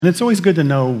And it's always good to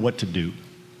know what to do.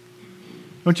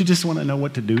 Don't you just want to know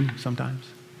what to do sometimes?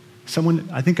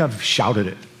 I think I've shouted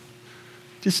it.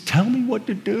 Just tell me what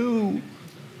to do.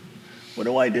 What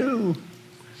do I do?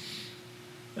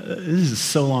 This is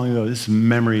so long ago. This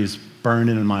memory is burned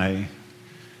into my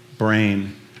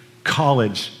brain.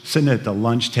 College, sitting at the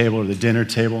lunch table or the dinner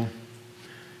table,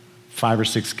 5 or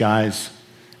 6 guys,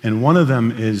 and one of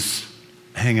them is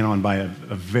hanging on by a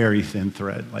very thin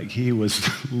thread. Like he was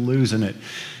losing it,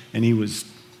 and he was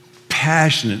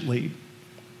passionately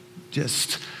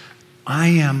I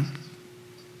am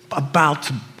about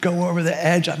to go over the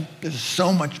edge. There's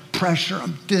so much pressure.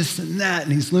 I'm this and that.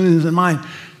 And he's losing his mind.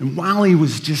 And while he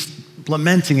was just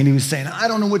lamenting and he was saying, I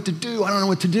don't know what to do. I don't know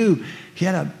what to do. He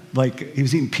had he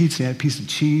was eating pizza. He had a piece of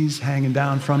cheese hanging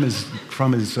down from his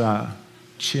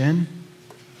chin.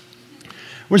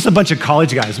 We're just a bunch of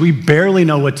college guys. We barely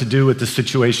know what to do with the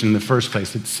situation in the first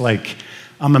place. It's like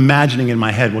I'm imagining in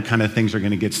my head what kind of things are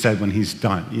going to get said when he's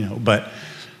done, But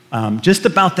just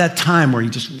about that time where he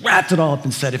just wrapped it all up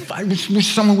and said, if I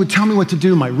wish someone would tell me what to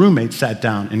do, my roommate sat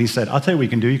down and he said, I'll tell you what you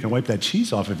can do. You can wipe that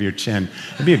cheese off of your chin.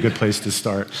 It'd be a good place to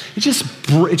start. It just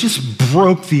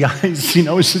broke the ice,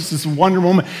 It's just this wonder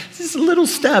moment. It's just little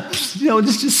steps,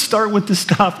 just start with the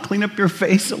stuff. Clean up your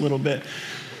face a little bit.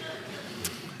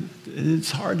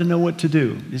 It's hard to know what to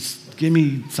do. Just give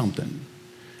me something.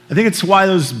 I think it's why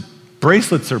those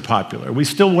bracelets are popular. Are we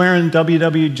still wearing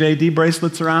WWJD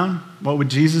bracelets around? What would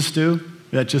Jesus do?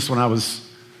 That just when I was,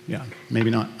 maybe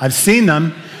not. I've seen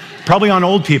them, probably on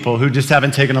old people who just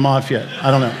haven't taken them off yet. I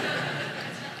don't know.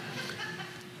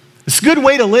 It's a good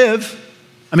way to live.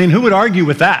 I mean, who would argue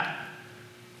with that?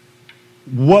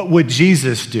 What would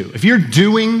Jesus do? If you're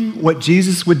doing what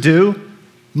Jesus would do,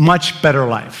 much better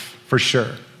life, for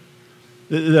sure.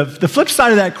 The flip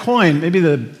side of that coin, maybe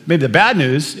the bad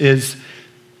news is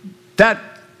that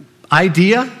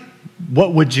idea,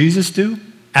 what would Jesus do,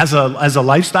 as a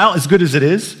lifestyle, as good as it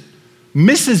is,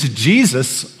 misses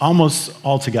Jesus almost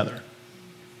altogether.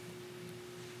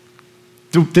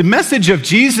 The message of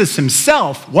Jesus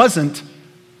himself wasn't,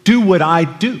 do what I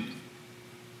do.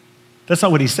 That's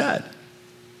not what he said.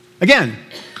 Again,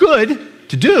 good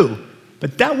to do,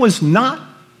 but that was not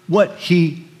what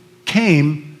he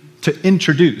came to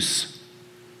introduce.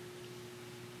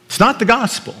 It's not the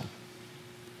gospel.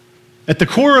 At the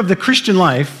core of the Christian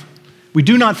life, we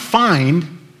do not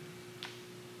find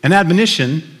an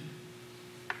admonition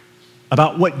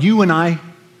about what you and I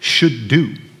should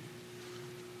do.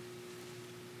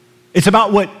 It's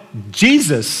about what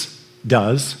Jesus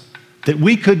does that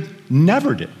we could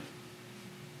never do.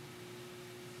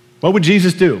 What would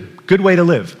Jesus do? Good way to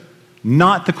live.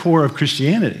 Not the core of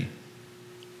Christianity.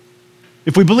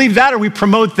 If we believe that or we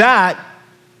promote that,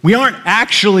 we aren't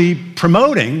actually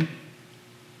promoting,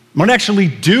 we're not actually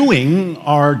doing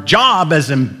our job as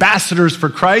ambassadors for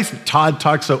Christ. Todd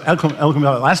talked so eloquently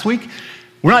about it last week.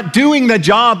 We're not doing the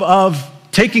job of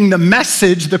taking the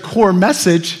message, the core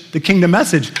message, the kingdom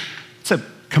message. It's a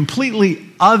completely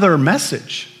other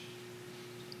message.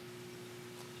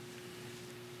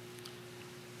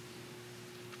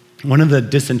 One of the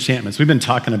disenchantments, we've been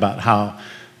talking about how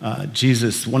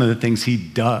Jesus, one of the things he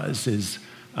does is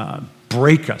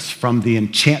break us from the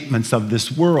enchantments of this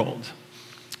world.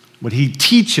 What he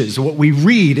teaches, what we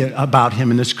read about him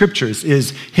in the scriptures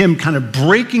is him kind of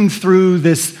breaking through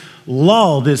this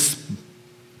lull, this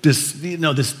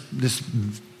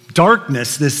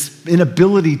darkness, this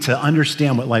inability to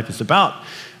understand what life is about.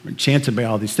 We're enchanted by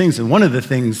all these things. And one of the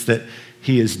things that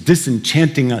he is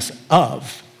disenchanting us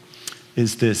of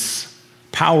is this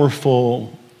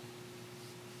powerful,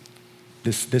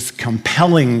 this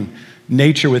compelling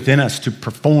nature within us to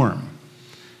perform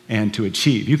and to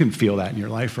achieve. You can feel that in your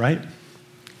life, right?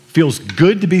 Feels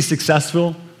good to be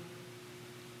successful.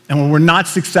 And when we're not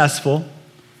successful,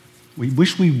 we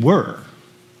wish we were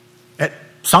at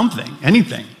something,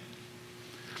 anything.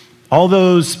 All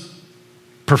those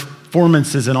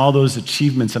performances and all those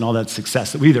achievements and all that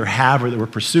success that we either have or that we're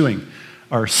pursuing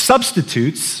are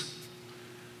substitutes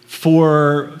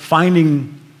for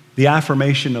finding the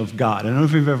affirmation of God. I don't know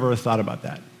if you've ever thought about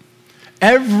that.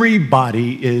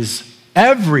 Everybody,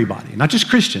 not just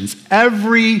Christians,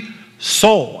 every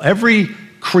soul, every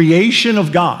creation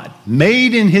of God,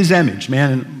 made in his image,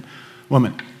 man and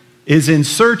woman, is in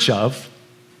search of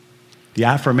the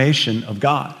affirmation of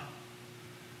God.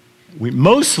 We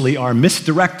mostly are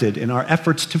misdirected in our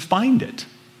efforts to find it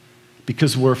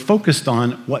because we're focused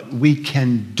on what we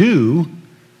can do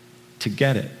to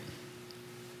get it.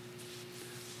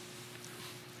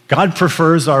 God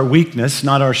prefers our weakness,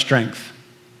 not our strength.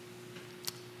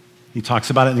 He talks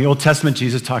about it in the Old Testament.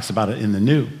 Jesus talks about it in the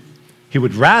New. He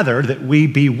would rather that we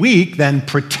be weak than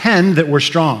pretend that we're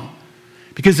strong.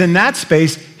 Because in that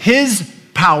space, his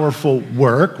powerful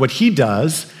work, what he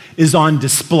does, is on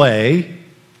display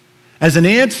as an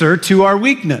answer to our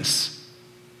weakness.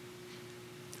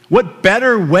 What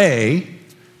better way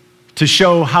to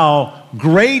show how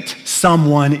great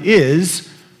someone is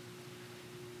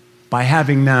by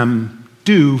having them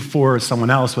do for someone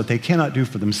else what they cannot do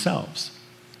for themselves?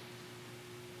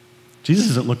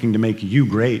 Jesus isn't looking to make you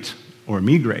great or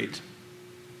me great.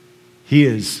 He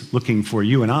is looking for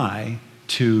you and I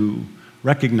to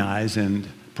recognize and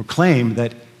proclaim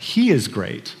that he is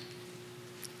great.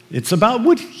 It's about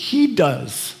what he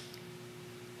does.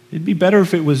 It'd be better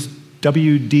if it was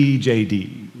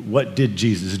WDJD. What did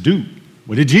Jesus do?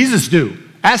 What did Jesus do?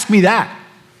 Ask me that.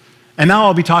 And now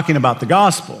I'll be talking about the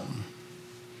gospel.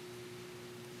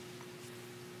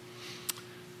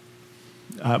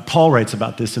 Paul writes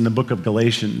about this in the book of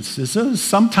Galatians. So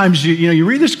sometimes you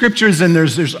read the scriptures and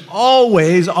there's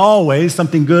always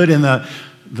something good in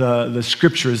the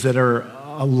scriptures that are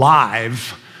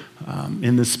alive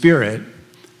in the Spirit.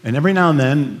 And every now and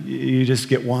then you just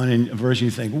get one in a verse and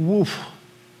you think, woof.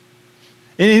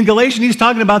 And in Galatians, he's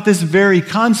talking about this very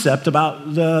concept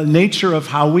about the nature of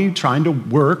how we're trying to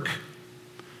work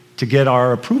to get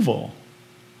our approval.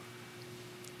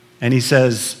 And he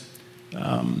says,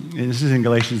 and this is in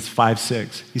Galatians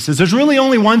 5:6. He says, there's really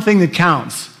only one thing that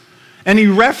counts. And he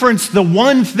referenced the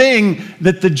one thing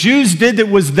that the Jews did that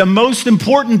was the most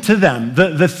important to them,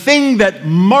 the thing that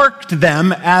marked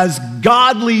them as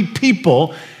godly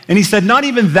people. And he said, not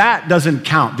even that doesn't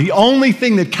count. The only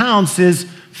thing that counts is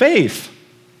faith.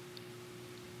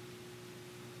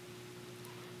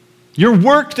 Your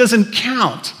work doesn't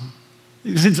count.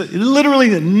 It's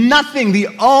literally nothing, the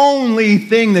only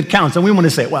thing that counts. And we want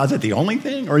to say, well, is that the only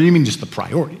thing? Or you mean just the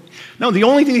priority? No, the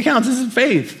only thing that counts is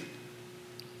faith.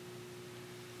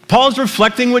 Paul's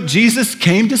reflecting what Jesus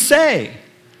came to say.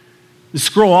 Let's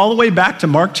scroll all the way back to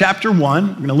Mark chapter 1.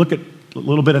 We're going to look at a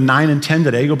little bit of 9 and 10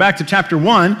 today. Go back to chapter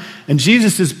 1, and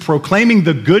Jesus is proclaiming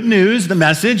the good news, the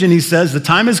message, and he says, the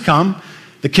time has come.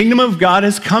 The kingdom of God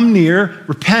has come near.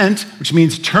 Repent, which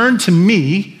means turn to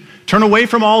me. Turn away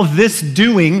from all this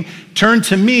doing. Turn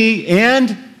to me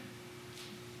and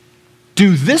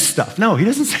do this stuff. No, he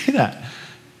doesn't say that.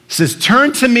 He says,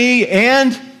 turn to me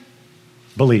and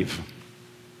believe.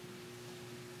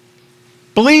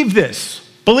 Believe this.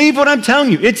 Believe what I'm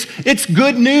telling you. It's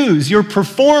good news. Your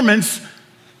performance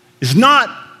is not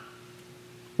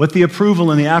what the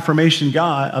approval and the affirmation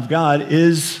of God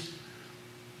is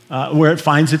where it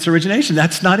finds its origination.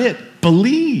 That's not it.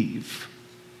 Believe.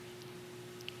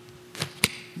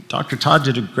 Dr. Todd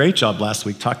did a great job last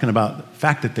week talking about the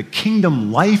fact that the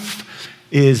kingdom life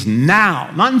is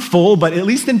now. Not in full, but at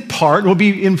least in part. It will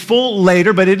be in full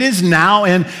later, but it is now.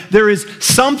 And there is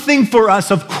something for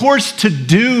us, of course, to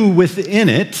do within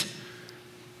it.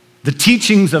 The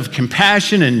teachings of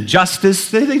compassion and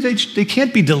justice, they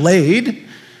can't be delayed.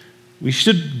 We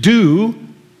should do,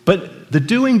 but the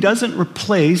doing doesn't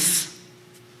replace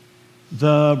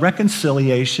the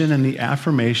reconciliation and the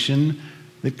affirmation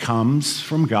that comes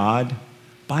from God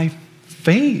by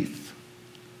faith.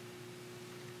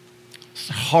 It's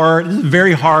hard. This is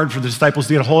very hard for the disciples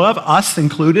to get a hold of, us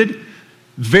included.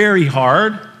 Very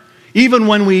hard. Even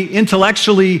when we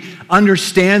intellectually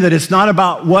understand that it's not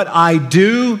about what I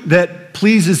do that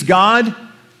pleases God,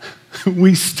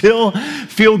 we still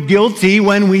feel guilty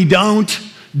when we don't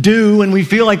do and we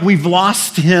feel like we've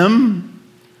lost him.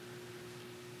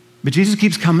 But Jesus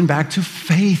keeps coming back to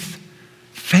faith.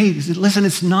 Faith. He said, listen,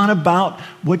 it's not about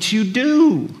what you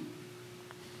do.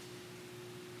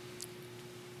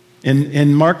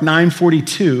 In Mark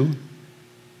 9:42,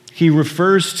 he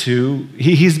refers to,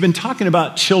 he's been talking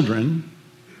about children.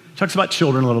 He talks about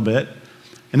children a little bit.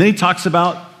 And then he talks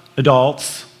about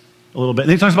adults a little bit. And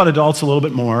then he talks about adults a little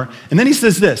bit more. And then he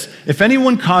says this, if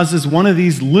anyone causes one of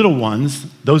these little ones,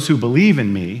 those who believe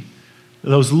in me,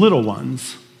 those little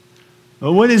ones,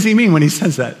 well, what does he mean when he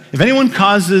says that? If anyone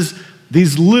causes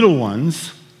these little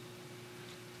ones,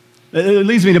 it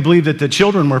leads me to believe that the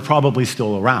children were probably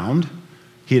still around.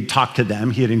 He had talked to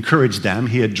them, he had encouraged them,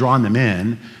 he had drawn them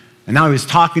in, and now he was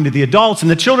talking to the adults,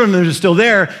 and the children are still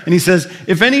there, and he says,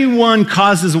 if anyone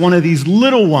causes one of these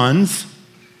little ones,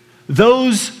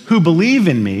 those who believe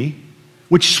in me,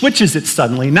 which switches it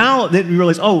suddenly. Now that we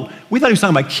realize, oh, we thought he was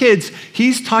talking about kids,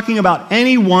 he's talking about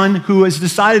anyone who has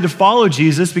decided to follow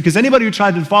Jesus, because anybody who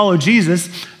tried to follow Jesus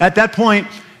at that point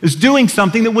is doing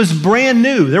something that was brand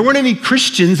new. There weren't any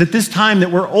Christians at this time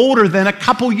that were older than a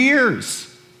couple years.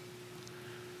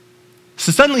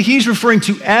 So suddenly he's referring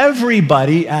to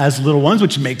everybody as little ones,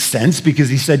 which makes sense because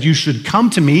he said, you should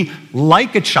come to me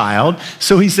like a child.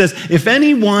 So he says, if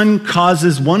anyone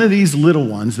causes one of these little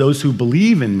ones, those who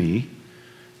believe in me,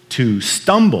 to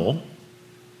stumble,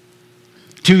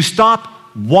 to stop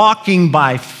walking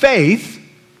by faith.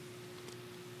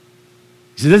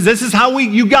 So this is how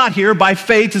you got here, by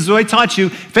faith. This is what I taught you.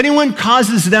 If anyone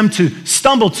causes them to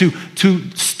stumble,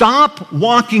 to stop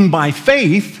walking by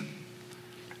faith,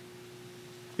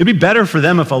 it'd be better for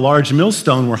them if a large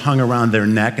millstone were hung around their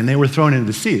neck and they were thrown into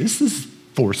the sea. This is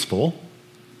forceful.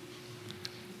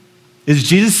 Is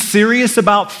Jesus serious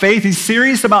about faith? He's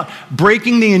serious about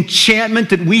breaking the enchantment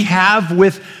that we have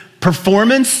with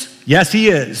performance? Yes, he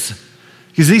is.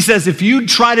 Because he says if you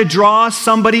try to draw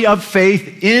somebody of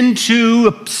faith into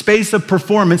a space of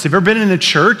performance, have you ever been in a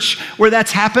church where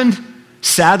that's happened?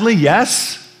 Sadly,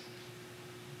 yes.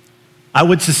 I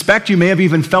would suspect you may have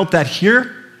even felt that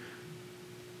here.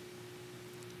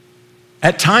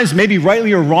 At times, maybe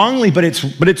rightly or wrongly, but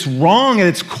it's wrong at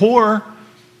its core.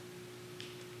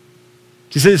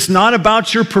 He says it's not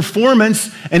about your performance,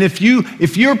 and if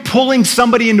you're pulling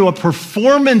somebody into a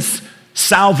performance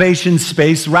salvation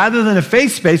space rather than a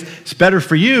faith space, it's better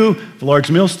for you if a large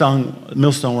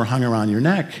millstone were hung around your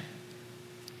neck.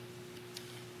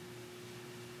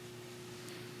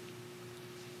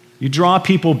 You draw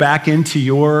people back into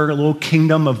your little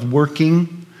kingdom of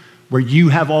working where you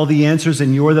have all the answers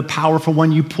and you're the powerful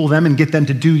one. You pull them and get them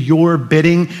to do your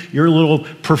bidding, your little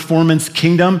performance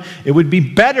kingdom. It would be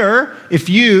better if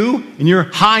you, in your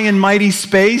high and mighty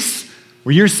space,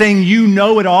 where you're saying you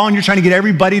know it all and you're trying to get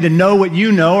everybody to know what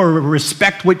you know or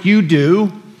respect what you do,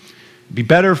 it'd be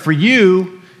better for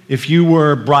you if you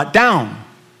were brought down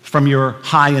from your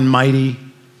high and mighty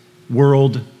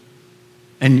world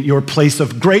and your place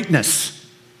of greatness.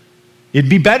 It'd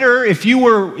be better if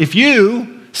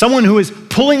you, someone who is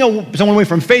pulling someone away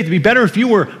from faith, it'd be better if you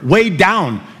were weighed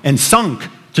down and sunk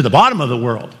to the bottom of the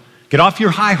world. Get off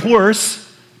your high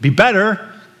horse, be better.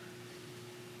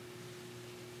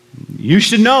 You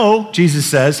should know, Jesus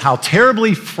says, how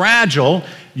terribly fragile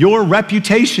your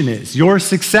reputation is, your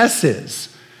success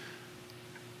is.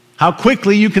 How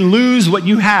quickly you can lose what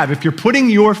you have if you're putting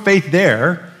your faith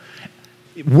there.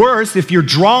 Worse, if you're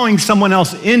drawing someone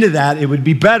else into that, it would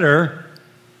be better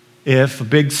if a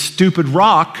big stupid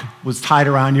rock was tied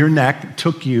around your neck and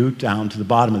took you down to the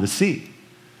bottom of the sea.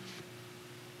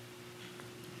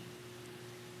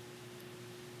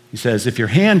 He says, if your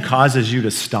hand causes you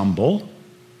to stumble,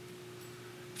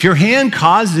 if your hand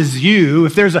causes you,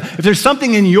 if there's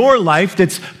something in your life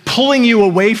that's pulling you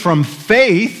away from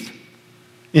faith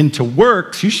into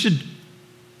works, you should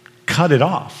cut it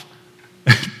off.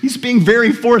 He's being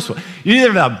very forceful. You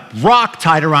either have a rock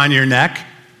tied around your neck,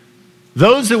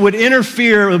 those that would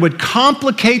interfere, that would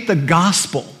complicate the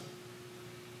gospel.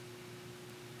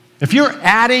 If you're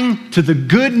adding to the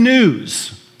good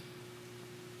news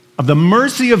of the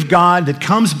mercy of God that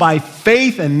comes by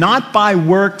faith and not by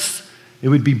works, it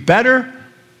would be better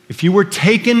if you were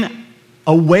taken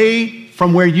away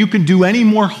from where you could do any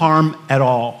more harm at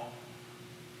all.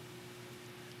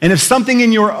 And if something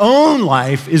in your own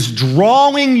life is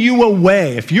drawing you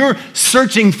away, if you're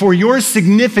searching for your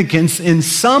significance in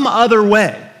some other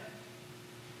way,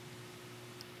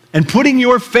 and putting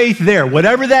your faith there,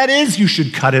 whatever that is, you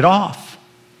should cut it off.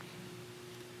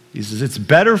 He says it's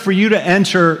better for you to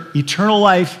enter eternal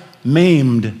life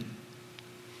maimed.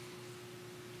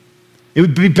 It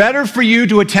would be better for you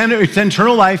to attend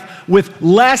eternal life with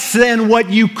less than what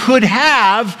you could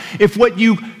have if what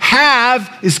you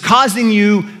have is causing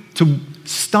you to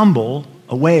stumble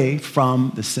away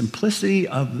from the simplicity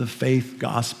of the faith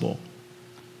gospel.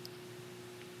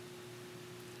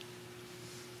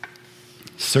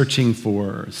 Searching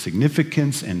for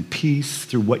significance and peace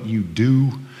through what you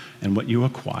do and what you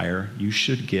acquire, you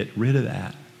should get rid of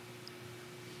that.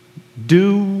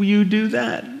 Do you do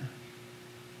that?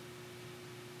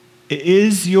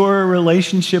 Is your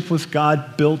relationship with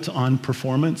God built on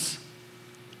performance?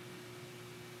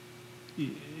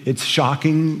 It's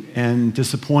shocking and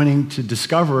disappointing to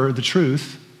discover the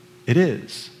truth. It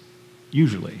is,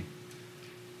 usually.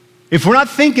 If we're not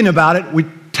thinking about it, we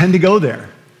tend to go there.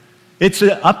 It's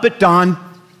up at dawn,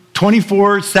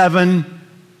 24/7,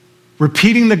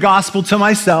 repeating the gospel to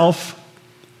myself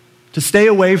to stay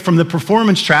away from the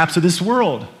performance traps of this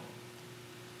world.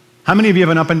 How many of you have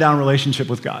an up and down relationship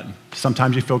with God?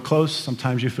 Sometimes you feel close,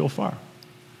 sometimes you feel far.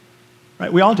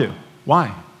 Right? We all do.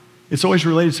 Why? It's always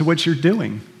related to what you're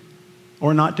doing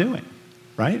or not doing,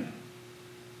 right?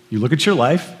 You look at your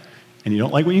life and you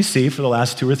don't like what you see for the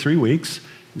last 2 or 3 weeks,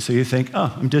 and so you think,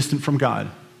 oh, I'm distant from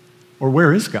God. Or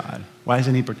where is God? Why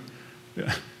isn't he?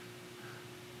 Yeah.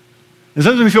 And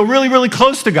sometimes we feel really, really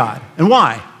close to God. And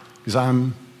why? Because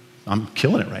I'm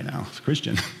killing it right now as a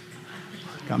Christian.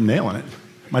 I'm nailing it.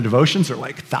 My devotions are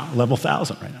like level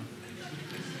 1,000 right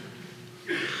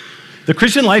now. The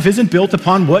Christian life isn't built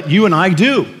upon what you and I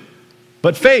do,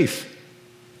 but faith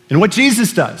in what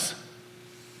Jesus does.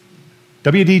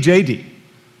 WDJD.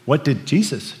 What did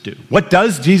Jesus do? What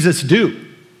does Jesus do?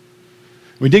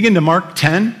 We dig into Mark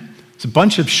 10. It's a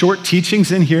bunch of short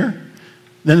teachings in here.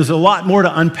 Then there's a lot more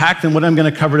to unpack than what I'm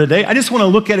going to cover today. I just want to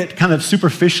look at it kind of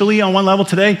superficially on one level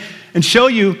today and show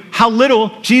you how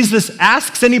little Jesus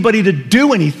asks anybody to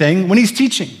do anything when he's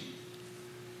teaching.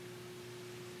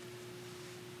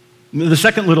 The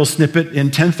second little snippet in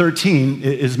 10:13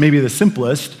 is maybe the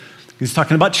simplest. He's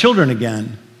talking about children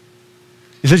again.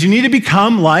 He says, you need to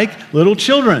become like little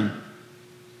children.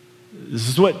 This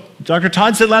is what Dr.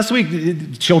 Todd said last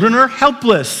week. Children are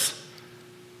helpless.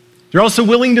 They're also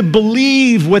willing to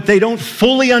believe what they don't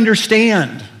fully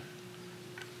understand.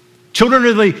 Children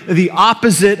are the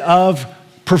opposite of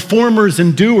performers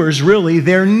and doers, really.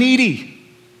 They're needy.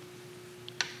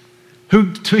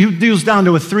 Who deals down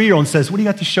to a 3-year-old and says, what do you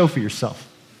got to show for yourself?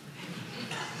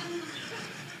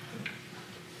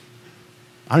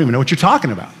 I don't even know what you're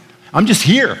talking about. I'm just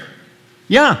here.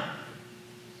 Yeah.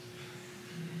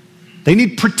 They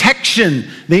need protection.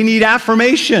 They need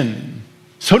affirmation.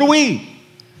 So do we.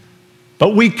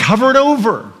 But we cover it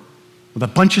over with a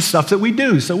bunch of stuff that we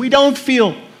do so we don't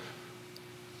feel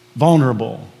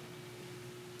vulnerable.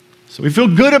 So we feel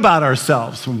good about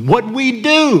ourselves from what we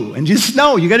do. And just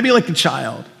know, you got to be like a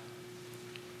child.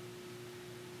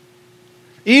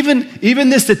 Even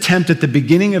this attempt at the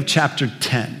beginning of chapter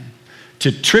 10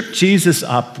 to trip Jesus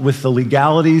up with the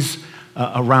legalities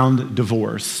around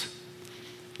divorce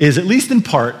is, at least in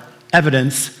part,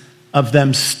 evidence of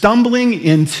them stumbling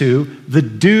into the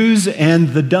do's and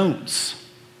the don'ts.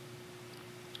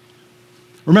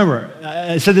 Remember,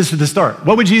 I said this at the start.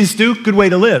 What would Jesus do? Good way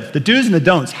to live. The do's and the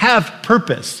don'ts have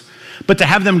purpose. But to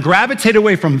have them gravitate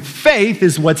away from faith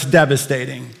is what's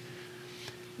devastating.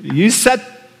 You set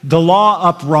the law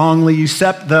up wrongly. You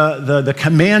set the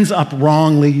commands up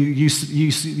wrongly.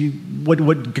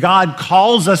 What God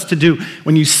calls us to do,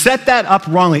 when you set that up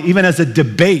wrongly, even as a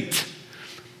debate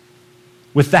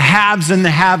with the haves and the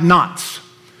have-nots.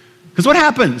 Because what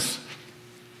happens?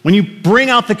 When you bring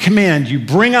out the command, you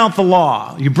bring out the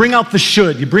law, you bring out the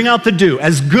should, you bring out the do,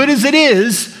 as good as it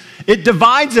is, it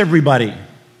divides everybody.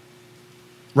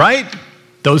 Right?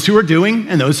 Those who are doing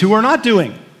and those who are not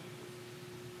doing.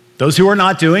 Those who are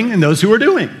not doing and those who are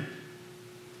doing. And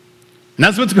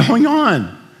that's what's going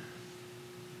on.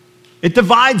 It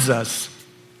divides us.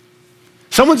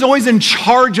 Someone's always in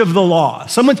charge of the law.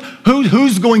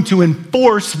 Who's going to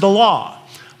enforce the law?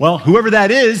 Well, whoever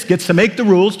that is gets to make the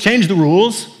rules, change the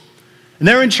rules, and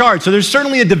they're in charge. So there's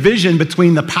certainly a division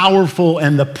between the powerful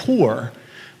and the poor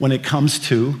when it comes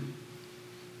to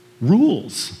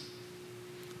rules.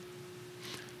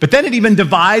 But then it even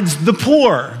divides the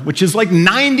poor, which is like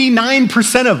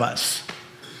 99% of us.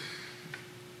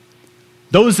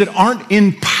 Those that aren't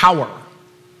in power.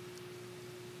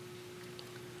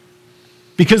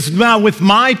 Because now with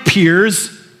my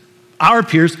peers, our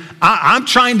peers, I'm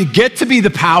trying to get to be the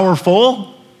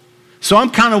powerful, so I'm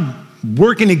kind of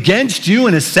working against you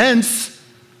in a sense.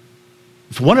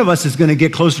 If one of us is going to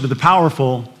get closer to the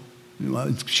powerful, well,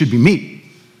 it should be me.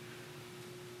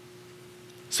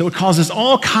 So it causes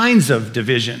all kinds of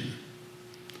division.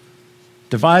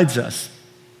 Divides us.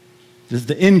 There's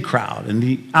the in crowd and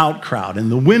the out crowd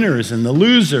and the winners and the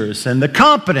losers and the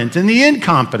competent and the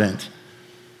incompetent.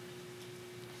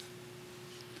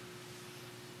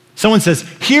 Someone says,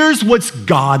 here's what's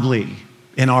godly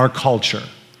in our culture.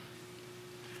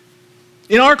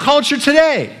 In our culture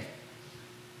today,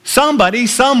 somebody,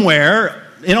 somewhere,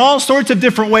 in all sorts of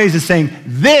different ways is saying,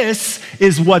 this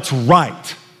is what's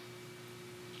right.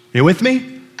 Are you with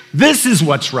me? This is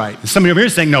what's right. And somebody over here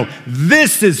is saying, no,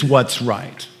 this is what's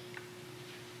right.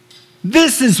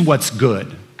 This is what's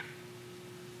good.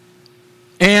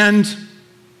 And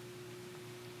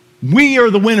we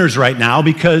are the winners right now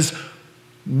because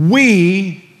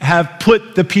we have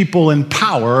put the people in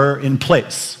power in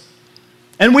place.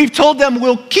 And we've told them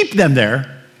we'll keep them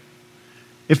there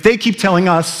if they keep telling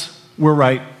us we're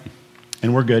right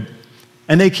and we're good,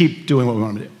 and they keep doing what we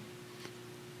want them to do.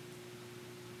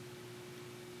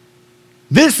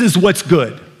 This is what's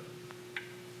good.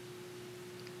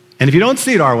 And if you don't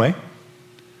see it our way,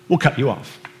 we'll cut you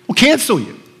off. We'll cancel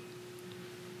you.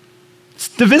 It's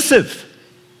divisive.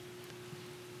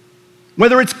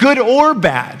 Whether it's good or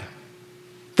bad,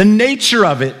 the nature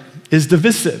of it is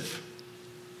divisive.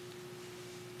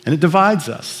 And it divides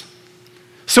us.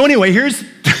 So anyway, here's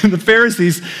the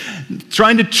Pharisees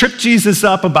trying to trip Jesus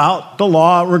up about the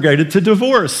law related to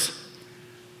divorce.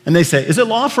 And they say, is it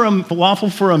lawful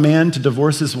for a man to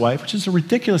divorce his wife? Which is a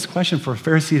ridiculous question for a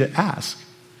Pharisee to ask.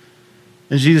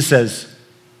 And Jesus says,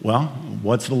 well,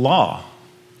 what's the law?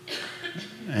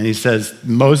 And he says,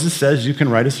 Moses says you can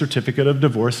write a certificate of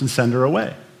divorce and send her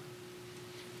away.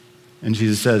 And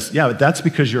Jesus says, yeah, but that's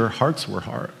because your hearts were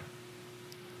hard.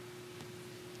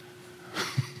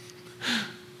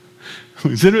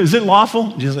 Is it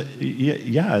lawful? Jesus said,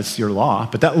 yeah, it's your law.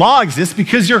 But that law exists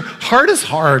because your heart is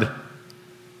hard.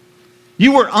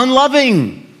 You were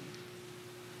unloving.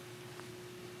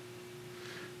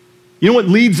 You know what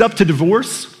leads up to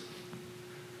divorce?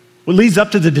 What leads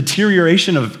up to the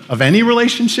deterioration of any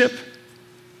relationship?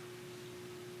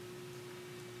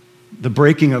 The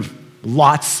breaking of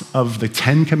lots of the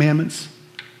 10 commandments.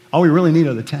 All we really need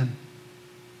are the 10.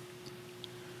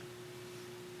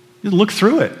 You look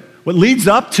through it. What leads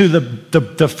up to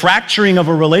the fracturing of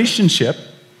a relationship,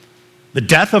 the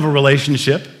death of a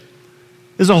relationship,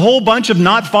 is a whole bunch of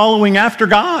not following after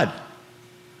God.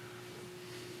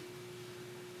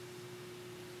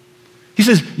 He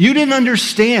says, you didn't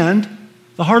understand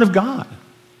the heart of God.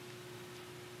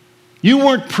 You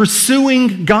weren't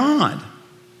pursuing God.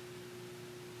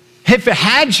 If it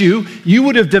had you, you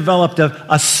would have developed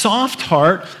a soft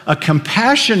heart, a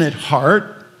compassionate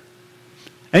heart,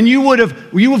 and you would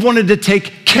have wanted to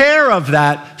take care of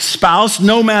that spouse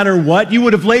no matter what. You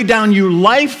would have laid down your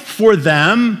life for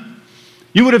them.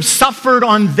 You would have suffered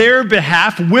on their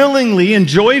behalf willingly and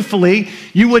joyfully.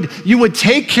 You would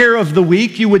take care of the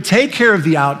weak. You would take care of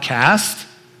the outcast.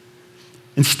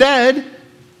 Instead,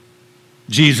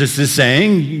 Jesus is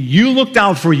saying, you looked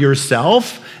out for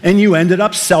yourself and you ended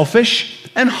up selfish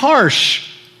and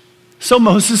harsh. So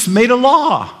Moses made a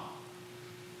law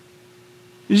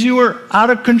because you were out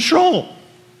of control.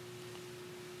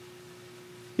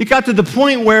 It got to the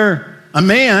point where a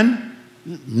man,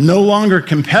 no longer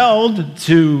compelled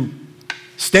to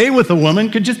stay with a woman,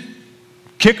 could just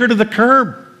kick her to the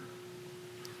curb.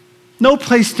 No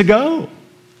place to go.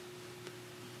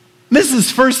 This is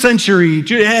first century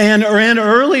and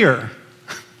earlier,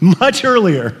 much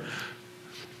earlier.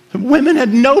 Women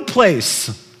had no place.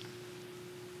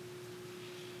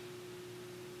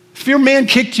 If your man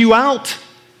kicked you out,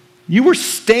 you were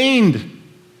stained,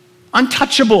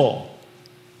 untouchable.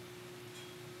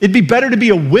 It'd be better to be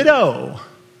a widow.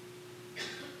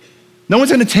 No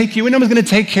one's going to take you in. No one's going to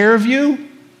take care of you.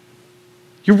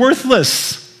 You're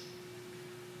worthless.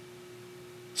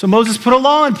 So Moses put a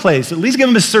law in place. At least give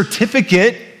him a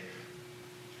certificate.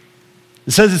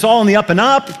 It says it's all in the up and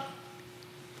up.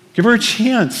 Give her a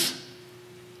chance.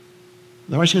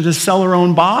 Otherwise, she's going to just sell her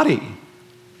own body.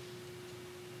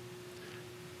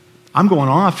 I'm going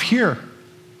off here.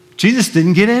 Jesus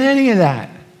didn't get in any of that.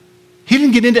 He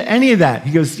didn't get into any of that.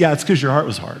 He goes, yeah, it's because your heart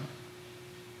was hard.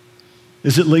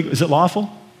 Is it legal? Is it lawful?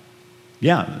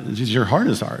 Yeah, it's just your heart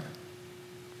is hard.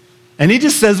 And he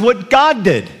just says what God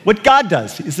did, what God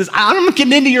does. He says, I'm not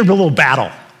getting into your little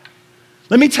battle.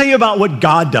 Let me tell you about what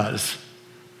God does.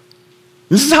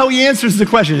 This is how he answers the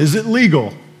question, is it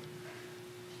legal?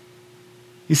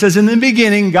 He says, in the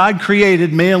beginning, God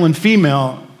created male and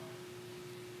female,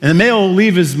 and the male will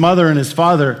leave his mother and his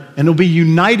father, and will be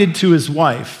united to his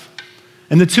wife.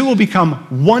 And the two will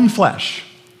become one flesh.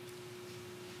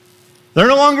 They're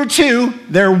no longer two,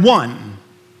 they're one.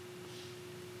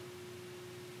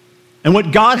 And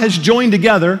what God has joined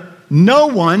together, no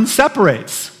one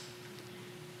separates.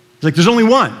 It's like there's only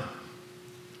one.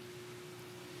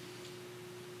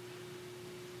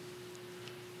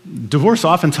 Divorce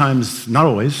oftentimes, not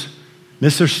always,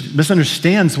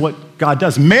 misunderstands what God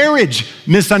does. Marriage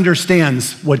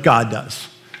misunderstands what God does.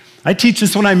 I teach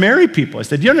this when I marry people. I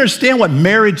said, do you understand what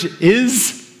marriage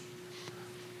is?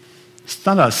 It's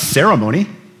not a ceremony.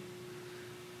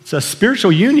 It's a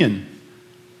spiritual union.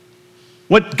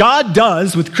 What God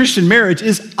does with Christian marriage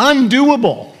is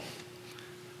undoable.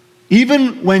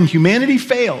 Even when humanity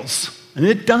fails, and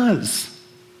it does.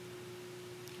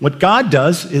 What God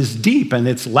does is deep and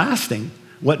it's lasting.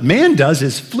 What man does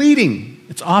is fleeting.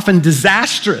 It's often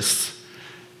disastrous.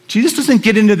 Jesus doesn't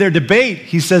get into their debate.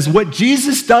 He says what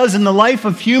Jesus does in the life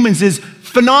of humans is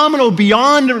phenomenal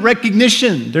beyond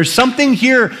recognition. There's something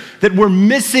here that we're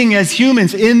missing as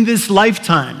humans in this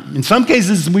lifetime. In some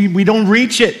cases, we don't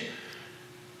reach it.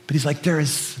 But he's like,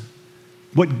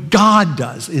 what God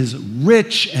does is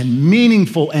rich and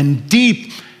meaningful and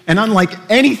deep. And unlike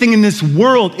anything in this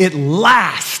world, it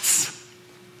lasts.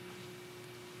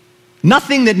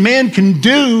 Nothing that man can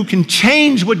do can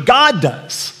change what God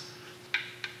does.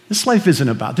 This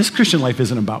Christian life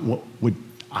isn't about what would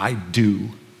I do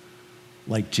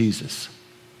like Jesus.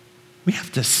 We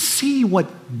have to see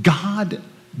what God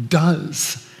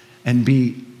does and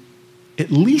be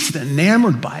at least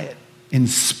enamored by it,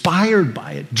 inspired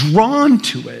by it, drawn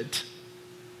to it.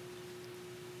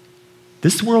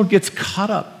 This world gets caught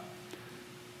up.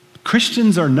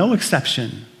 Christians are no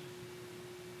exception.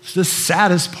 It's the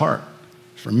saddest part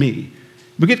for me.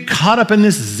 We get caught up in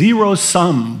this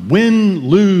zero-sum,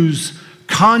 win-lose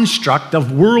construct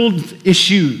of world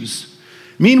issues.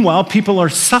 Meanwhile, people are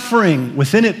suffering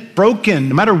within it, broken,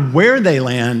 no matter where they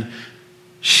land,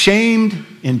 shamed,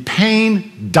 in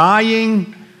pain,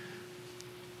 dying.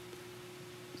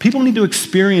 People need to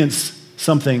experience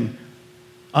something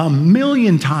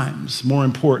 1,000,000 times more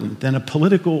important than a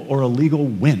political or a legal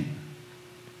win.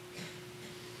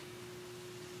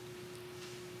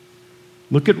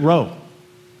 Look at Roe.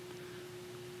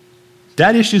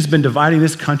 That issue's been dividing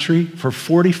this country for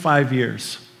 45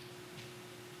 years.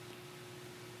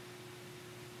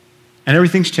 And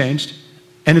everything's changed,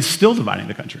 and it's still dividing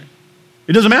the country.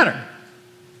 It doesn't matter.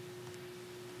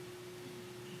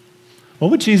 What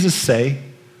would Jesus say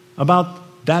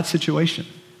about that situation?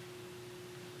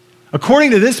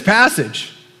 According to this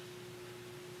passage,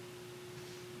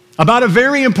 about a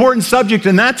very important subject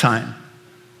in that time,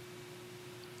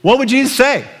 what would Jesus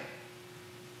say?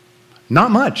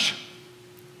 Not much.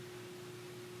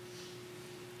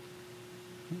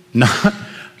 Not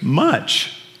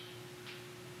much.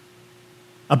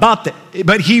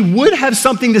 But he would have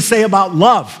something to say about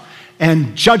love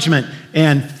and judgment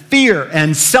and fear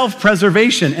and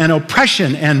self-preservation and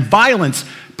oppression and violence,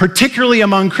 particularly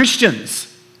among Christians.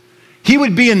 He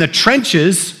would be in the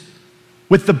trenches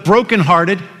with the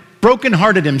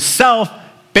brokenhearted himself,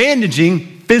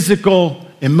 bandaging physical,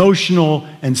 emotional,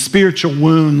 and spiritual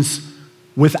wounds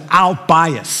without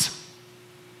bias.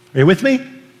 Are you with me?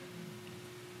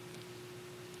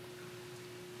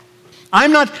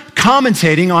 I'm not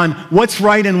commentating on what's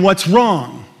right and what's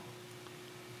wrong.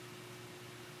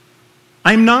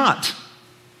 I'm not.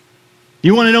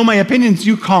 You want to know my opinions?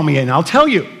 You call me and I'll tell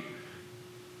you.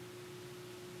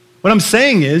 What I'm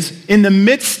saying is, in the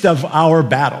midst of our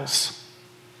battles,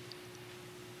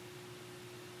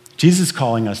 Jesus is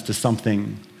calling us to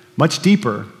something much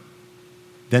deeper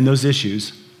than those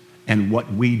issues and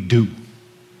what we do.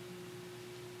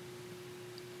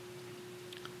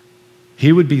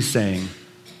 He would be saying,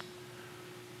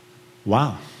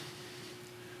 wow,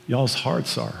 y'all's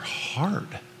hearts are hard.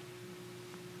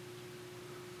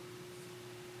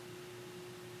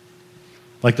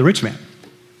 Like the rich man,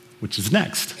 which is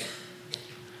next.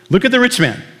 Look at the rich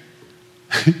man.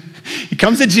 He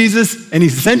comes to Jesus and he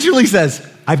essentially says,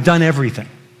 I've done everything.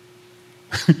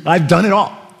 I've done it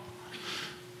all.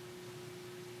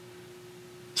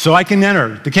 So I can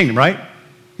enter the kingdom, right?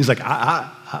 He's like,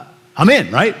 I'm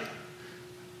in, right?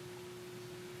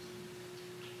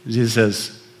 Jesus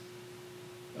says,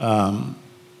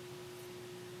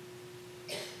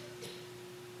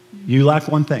 you lack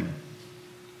one thing.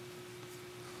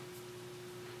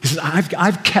 He says,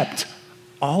 I've kept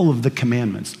all of the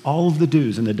commandments, all of the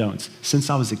do's and the don'ts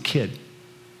since I was a kid.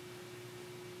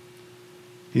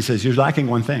 He says, you're lacking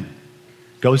one thing.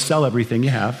 Go sell everything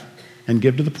you have and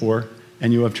give to the poor,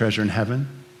 and you have treasure in heaven.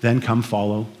 Then come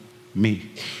follow me.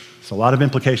 There's a lot of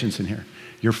implications in here.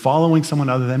 You're following someone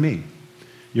other than me.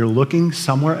 You're looking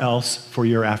somewhere else for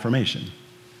your affirmation.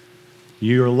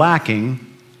 You're lacking,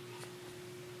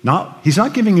 he's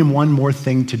not giving him one more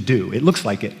thing to do. It looks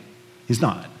like it. He's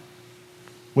not.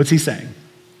 What's he saying?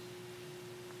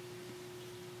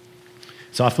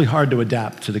 It's awfully hard to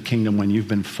adapt to the kingdom when you've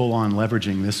been full on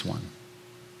leveraging this one.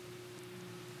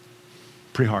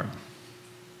 Pretty hard.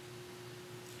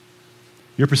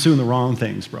 You're pursuing the wrong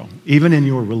things, bro. Even in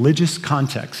your religious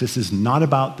context, this is not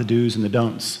about the do's and the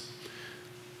don'ts.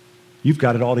 You've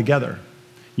got it all together.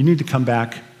 You need to come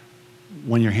back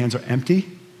when your hands are empty,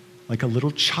 like a little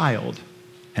child,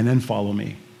 and then follow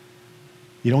me.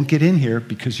 You don't get in here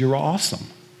because you're awesome.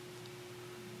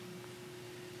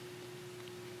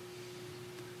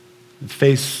 The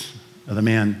face of the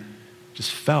man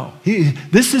just fell.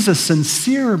 This is a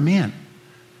sincere man.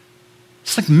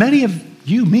 It's like many of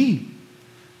you, me.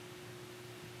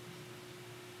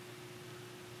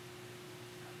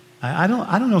 I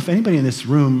don't know if anybody in this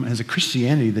room has a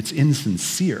Christianity that's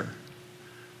insincere,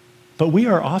 but we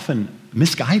are often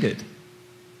misguided.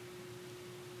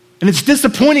 And it's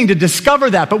disappointing to discover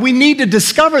that, but we need to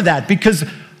discover that because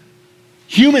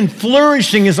human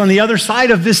flourishing is on the other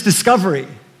side of this discovery.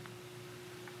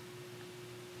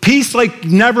 Peace like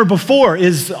never before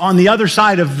is on the other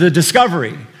side of the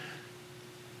discovery.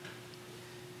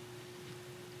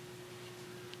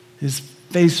 His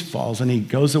face falls and he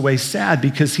goes away sad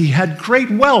because he had great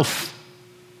wealth.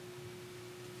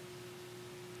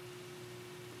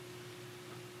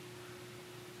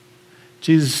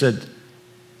 Jesus said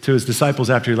to his disciples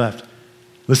after he left,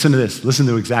 listen to this. Listen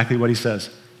to exactly what he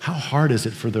says. How hard is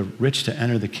it for the rich to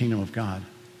enter the kingdom of God?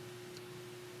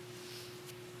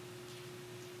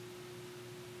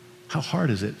 How hard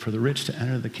is it for the rich to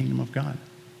enter the kingdom of God?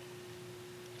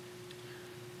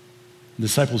 The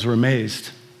disciples were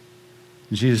amazed.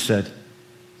 And Jesus said,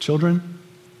 children,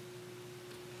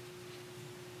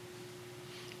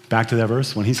 back to that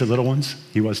verse, when he said little ones,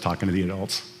 he was talking to the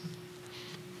adults.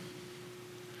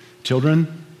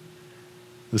 Children,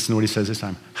 listen to what he says this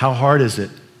time. How hard is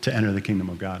it to enter the kingdom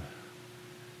of God?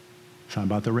 It's not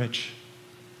about the rich.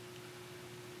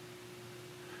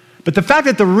 But the fact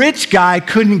that the rich guy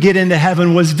couldn't get into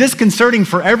heaven was disconcerting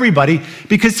for everybody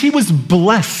because he was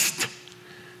blessed.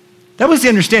 That was the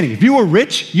understanding. If you were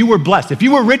rich, you were blessed. If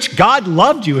you were rich, God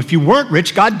loved you. If you weren't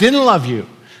rich, God didn't love you.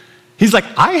 He's like,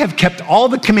 I have kept all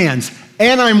the commands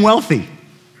and I'm wealthy.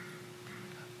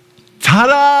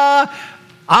 Ta-da!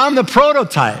 I'm the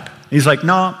prototype. He's like,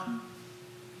 no,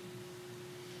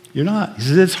 you're not. He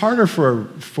says, it's harder for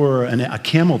a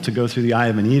camel to go through the eye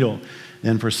of a needle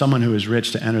than for someone who is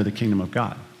rich to enter the kingdom of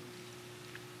God.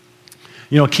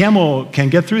 You know, a camel can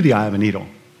get through the eye of a needle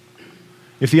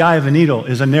if the eye of a needle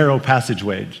is a narrow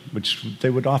passageway, which they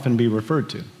would often be referred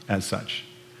to as such.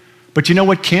 But you know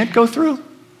what can't go through?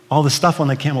 All the stuff on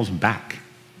the camel's back.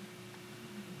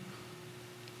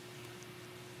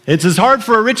 It's as hard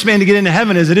for a rich man to get into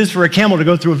heaven as it is for a camel to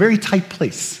go through a very tight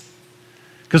place.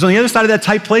 Because on the other side of that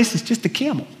tight place is just a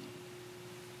camel.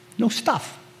 No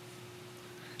stuff.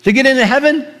 To get into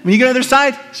heaven, when you get on the other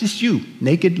side, it's just you,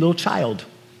 naked little child.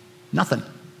 Nothing.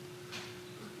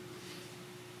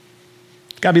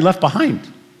 It's got to be left behind.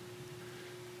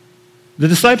 The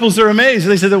disciples are amazed.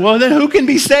 They said, well, then who can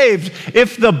be saved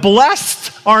if the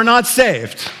blessed are not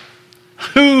saved?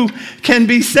 Who can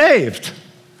be saved?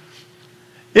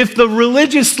 If the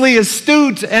religiously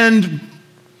astute and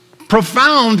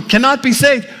profound cannot be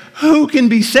saved, who can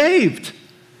be saved?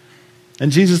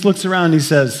 And Jesus looks around and he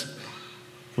says,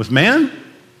 with man,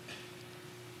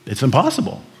 it's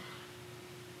impossible.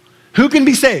 Who can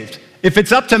be saved? If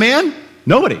it's up to man,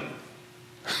 nobody.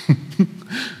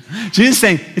 Jesus is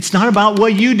saying, it's not about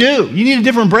what you do. You need a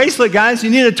different bracelet, guys. You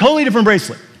need a totally different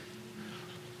bracelet.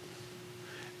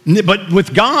 But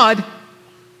with God,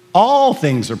 all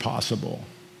things are possible.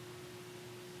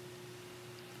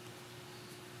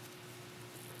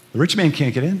 The rich man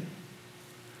can't get in.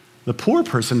 The poor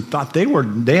person thought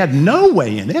they had no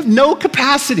way in. They have no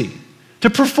capacity to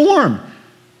perform.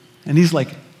 And he's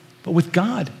like, but with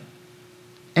God,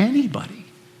 anybody.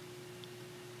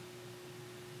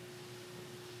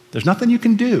 There's nothing you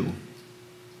can do.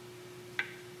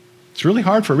 It's really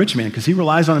hard for a rich man because he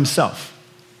relies on himself.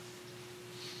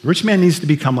 The rich man needs to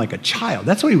become like a child.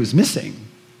 That's what he was missing.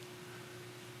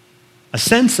 A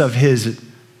sense of his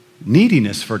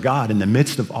neediness for God in the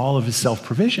midst of all of his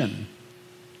self-provision.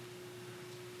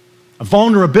 A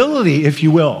vulnerability, if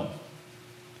you will.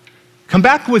 Come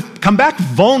back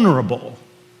vulnerable.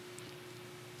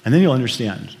 And then you'll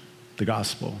understand the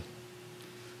gospel.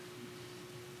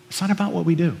 It's not about what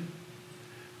we do.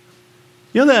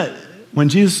 You know that when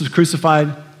Jesus was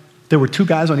crucified, there were two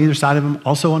guys on either side of him,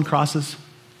 also on crosses?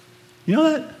 You know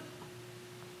that?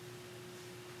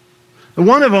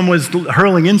 One of them was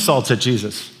hurling insults at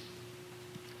Jesus.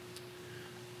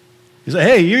 He said,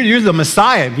 hey, you're the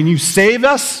Messiah. Can you save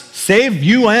us? Save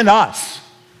you and us.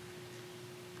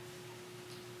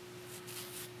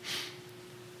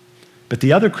 But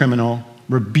the other criminal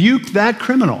rebuked that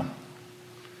criminal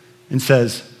and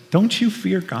says, don't you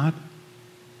fear God?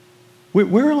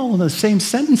 We're all in the same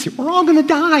sentence here. We're all going to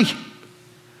die.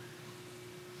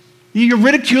 You're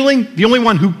ridiculing the only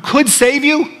one who could save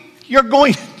you? You're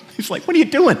going. He's like, what are you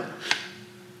doing?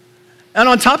 And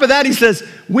on top of that, he says,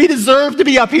 we deserve to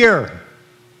be up here.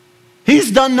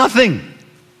 He's done nothing.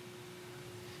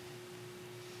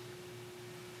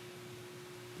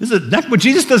 What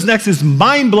Jesus does next is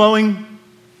mind-blowing.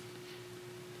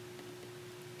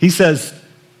 He says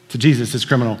to Jesus, this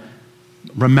criminal,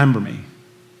 remember me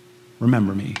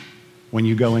when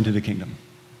you go into the kingdom,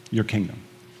 your kingdom.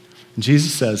 And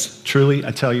Jesus says, truly,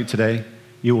 I tell you today,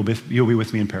 you'll be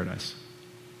with me in paradise.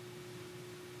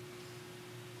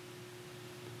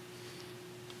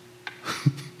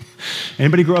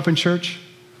 Anybody grow up in church?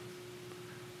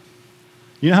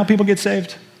 You know how people get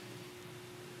saved?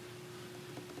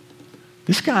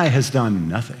 This guy has done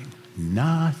nothing.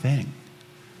 Nothing.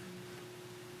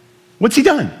 What's he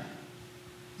done?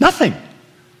 Nothing.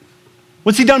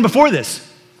 What's he done before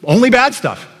this? Only bad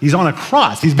stuff. He's on a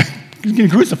cross. He's getting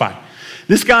crucified.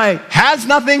 This guy has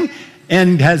nothing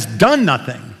and has done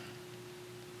nothing.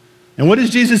 And what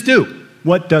does Jesus do?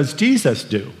 What does Jesus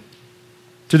do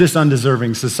to this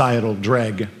undeserving societal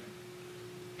dreg?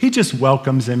 He just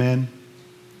welcomes him in.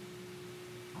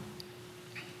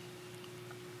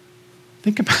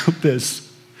 Think about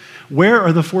this. Where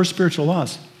are the 4 spiritual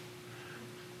laws?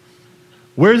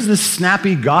 Where's this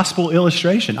snappy gospel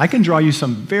illustration? I can draw you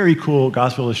some very cool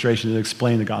gospel illustrations that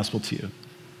explain the gospel to you.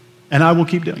 And I will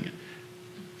keep doing it.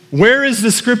 Where is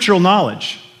the scriptural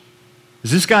knowledge?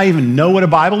 Does this guy even know what a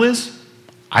Bible is?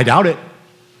 I doubt it.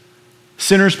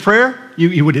 Sinner's prayer?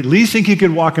 You would at least think you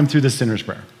could walk him through the sinner's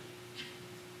prayer.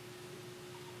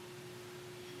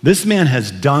 This man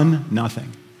has done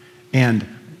nothing. And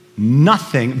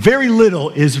nothing, very little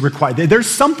is required. There's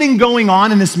something going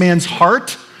on in this man's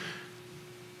heart.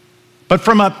 But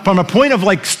from a point of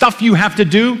like stuff you have to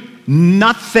do,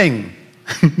 nothing.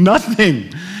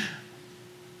 Nothing.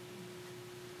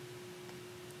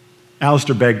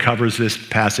 Alistair Begg covers this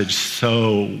passage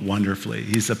so wonderfully.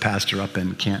 He's a pastor up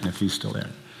in Canton, if he's still there.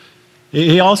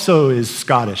 He also is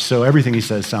Scottish, so everything he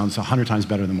says sounds 100 times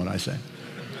better than what I say.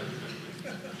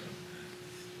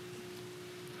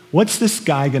 What's this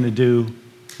guy going to do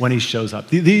when he shows up?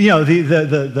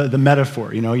 The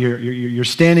metaphor, you're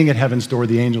standing at heaven's door,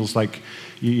 the angel's like,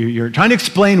 you're trying to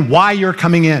explain why you're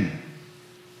coming in.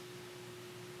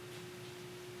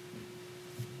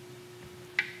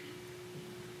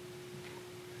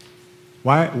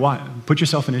 Why? Put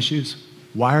yourself in his shoes.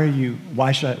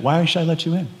 Why should I let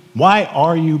you in? Why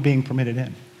are you being permitted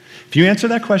in? If you answer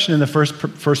that question in the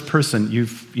first person,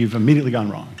 you've immediately gone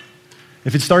wrong.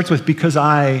 If it starts with because you're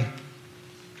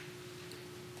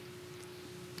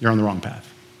on the wrong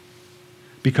path.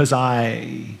 Because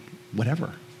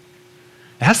whatever.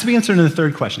 It has to be answered in the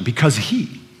third question. Because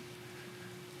he.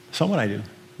 So what I do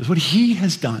is what he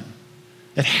has done.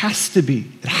 It has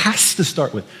to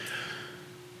start with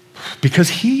because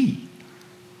he.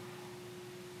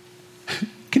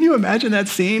 Can you imagine that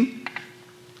scene?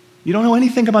 You don't know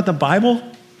anything about the Bible?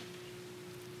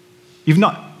 You've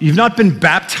not been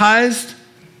baptized.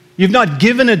 You've not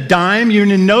given a dime. You're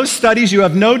in no studies. You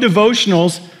have no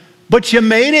devotionals. But you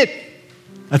made it.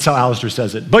 That's how Alistair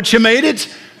says it. But you made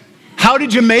it. How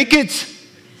did you make it?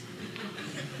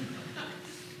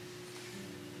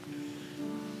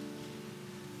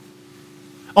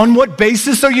 On what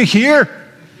basis are you here?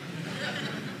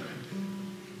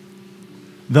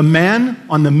 The man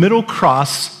on the middle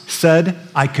cross said,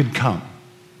 I could come.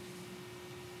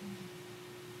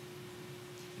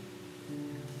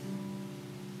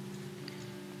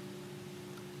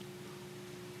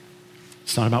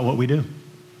 It's not about what we do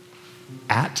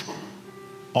at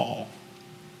all.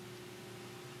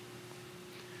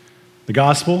 The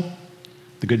gospel,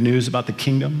 the good news about the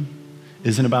kingdom,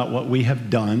 isn't about what we have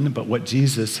done, but what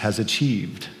Jesus has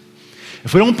achieved.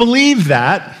 If we don't believe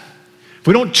that, if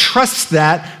we don't trust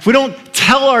that, if we don't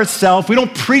tell ourselves, we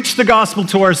don't preach the gospel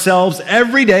to ourselves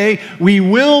every day, we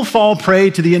will fall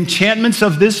prey to the enchantments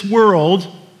of this world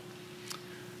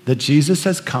that Jesus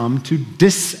has come to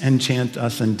disenchant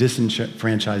us and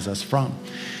disenfranchise us from.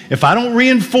 If I don't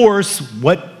reinforce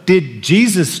what did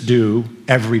Jesus do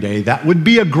every day, that would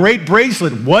be a great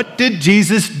bracelet. What did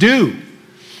Jesus do?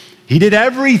 He did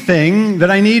everything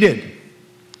that I needed.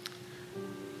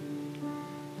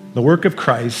 The work of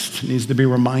Christ needs to be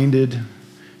reminded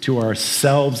to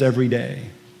ourselves every day,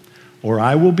 or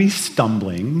I will be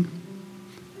stumbling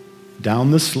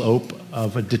down the slope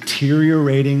of a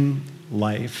deteriorating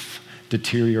life,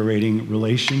 deteriorating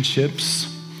relationships,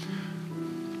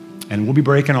 and we'll be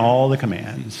breaking all the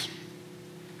commands.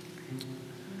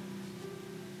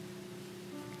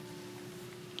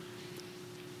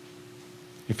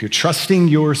 If you're trusting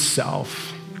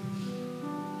yourself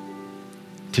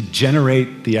to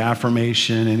generate the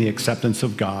affirmation and the acceptance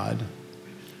of God,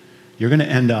 you're going to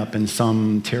end up in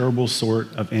some terrible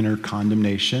sort of inner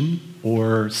condemnation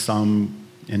or some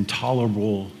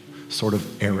intolerable sort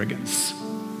of arrogance,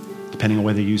 depending on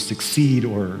whether you succeed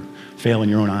or fail in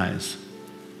your own eyes.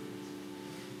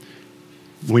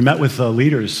 We met with the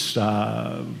leaders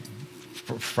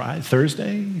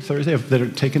Thursday that are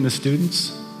taking the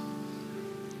students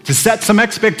to set some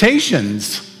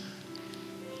expectations.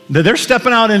 That they're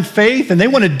stepping out in faith and they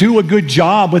want to do a good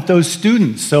job with those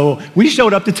students. So we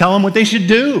showed up to tell them what they should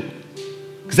do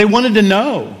because they wanted to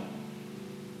know.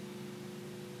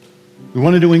 We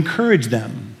wanted to encourage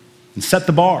them and set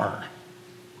the bar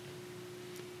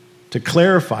to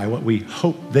clarify what we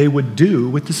hoped they would do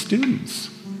with the students.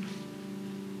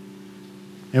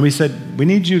 And we said, we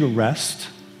need you to rest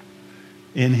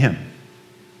in Him.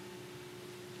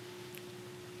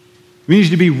 We need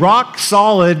you to be rock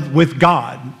solid with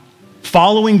God,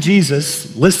 following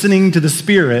Jesus, listening to the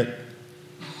Spirit.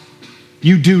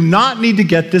 You do not need to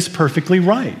get this perfectly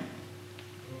right.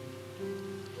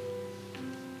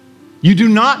 You do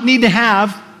not need to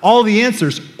have all the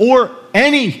answers or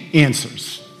any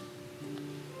answers.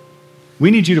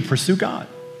 We need you to pursue God.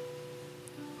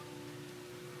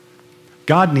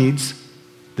 God needs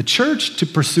the church to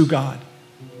pursue God,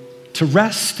 to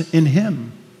rest in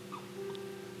Him,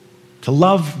 to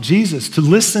love Jesus, to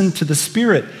listen to the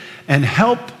Spirit, and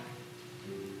help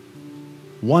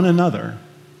one another.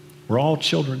 We're all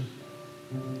children.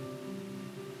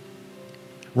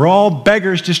 We're all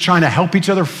beggars just trying to help each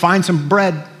other find some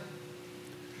bread.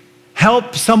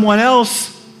 Help someone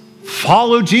else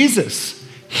follow Jesus,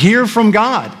 hear from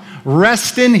God,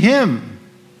 rest in Him.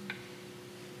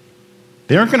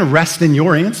 They aren't going to rest in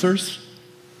your answers.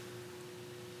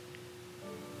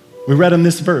 We read in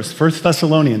this verse, 1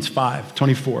 Thessalonians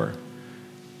 5:24.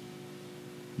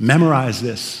 Memorize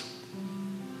this.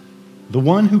 The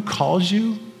one who calls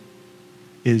you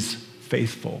is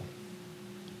faithful,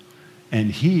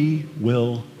 and He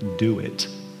will do it.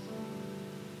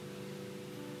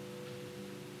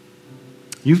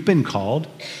 You've been called,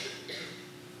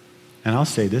 and I'll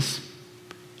say this,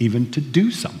 even to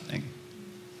do something.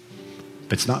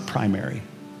 But it's not primary.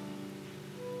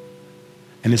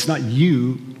 And it's not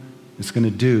you that's going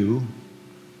to do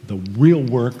the real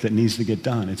work that needs to get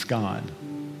done. It's God.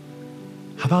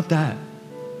 How about that?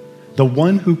 The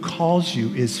one who calls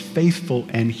you is faithful,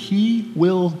 and He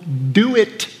will do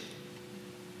it.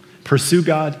 Pursue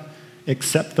God.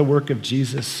 Accept the work of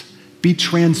Jesus. Be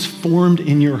transformed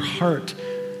in your heart,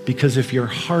 because if your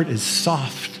heart is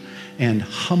soft and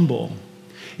humble,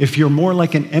 if you're more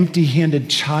like an empty-handed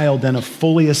child than a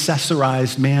fully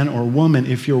accessorized man or woman,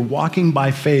 if you're walking by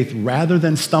faith rather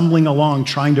than stumbling along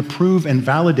trying to prove and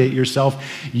validate yourself,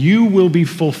 you will be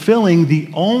fulfilling the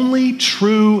only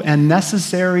true and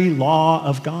necessary law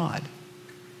of God.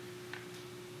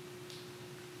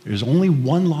 There's only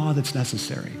one law that's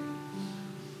necessary.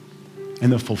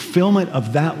 And the fulfillment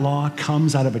of that law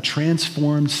comes out of a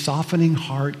transformed, softening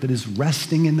heart that is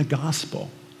resting in the gospel.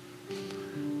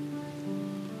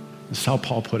 That's how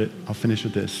Paul put it. I'll finish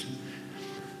with this.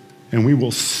 And we will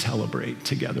celebrate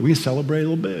together. We can celebrate a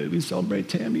little bit. We can celebrate.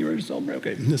 Tam, you ready to celebrate?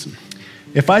 Okay, listen.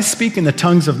 If I speak in the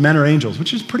tongues of men or angels,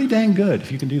 which is pretty dang good if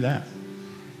you can do that.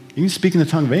 You can speak in the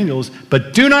tongue of angels,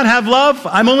 but do not have love,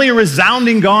 I'm only a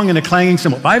resounding gong and a clanging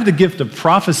cymbal. If I have the gift of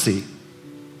prophecy,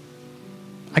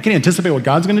 I can anticipate what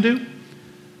God's going to do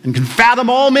and can fathom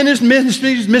all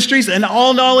mysteries and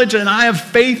all knowledge, and I have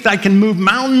faith, I can move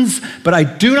mountains, but I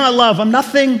do not love, I'm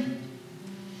nothing.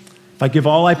 If I give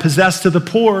all I possess to the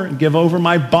poor and give over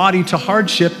my body to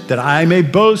hardship that I may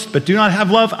boast, but do not have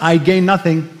love, I gain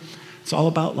nothing. It's all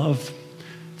about love.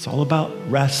 It's all about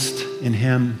rest in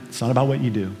Him. It's not about what you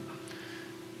do.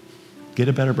 Get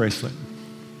a better bracelet.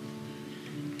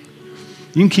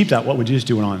 You can keep that. What would Jesus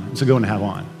do on? It's a good one to have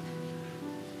on.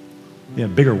 Yeah,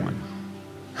 bigger one.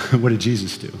 What did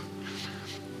Jesus do?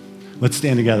 Let's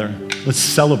stand together. Let's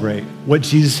celebrate what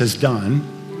Jesus has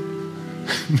done.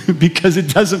 Because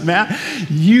it doesn't matter.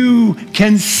 You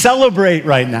can celebrate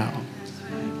right now.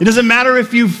 It doesn't matter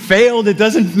if you failed. It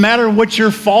doesn't matter what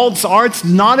your faults are. It's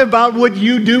not about what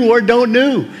you do or don't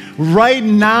do. Right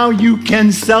now, you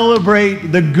can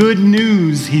celebrate the good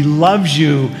news. He loves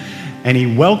you, and He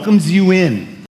welcomes you in.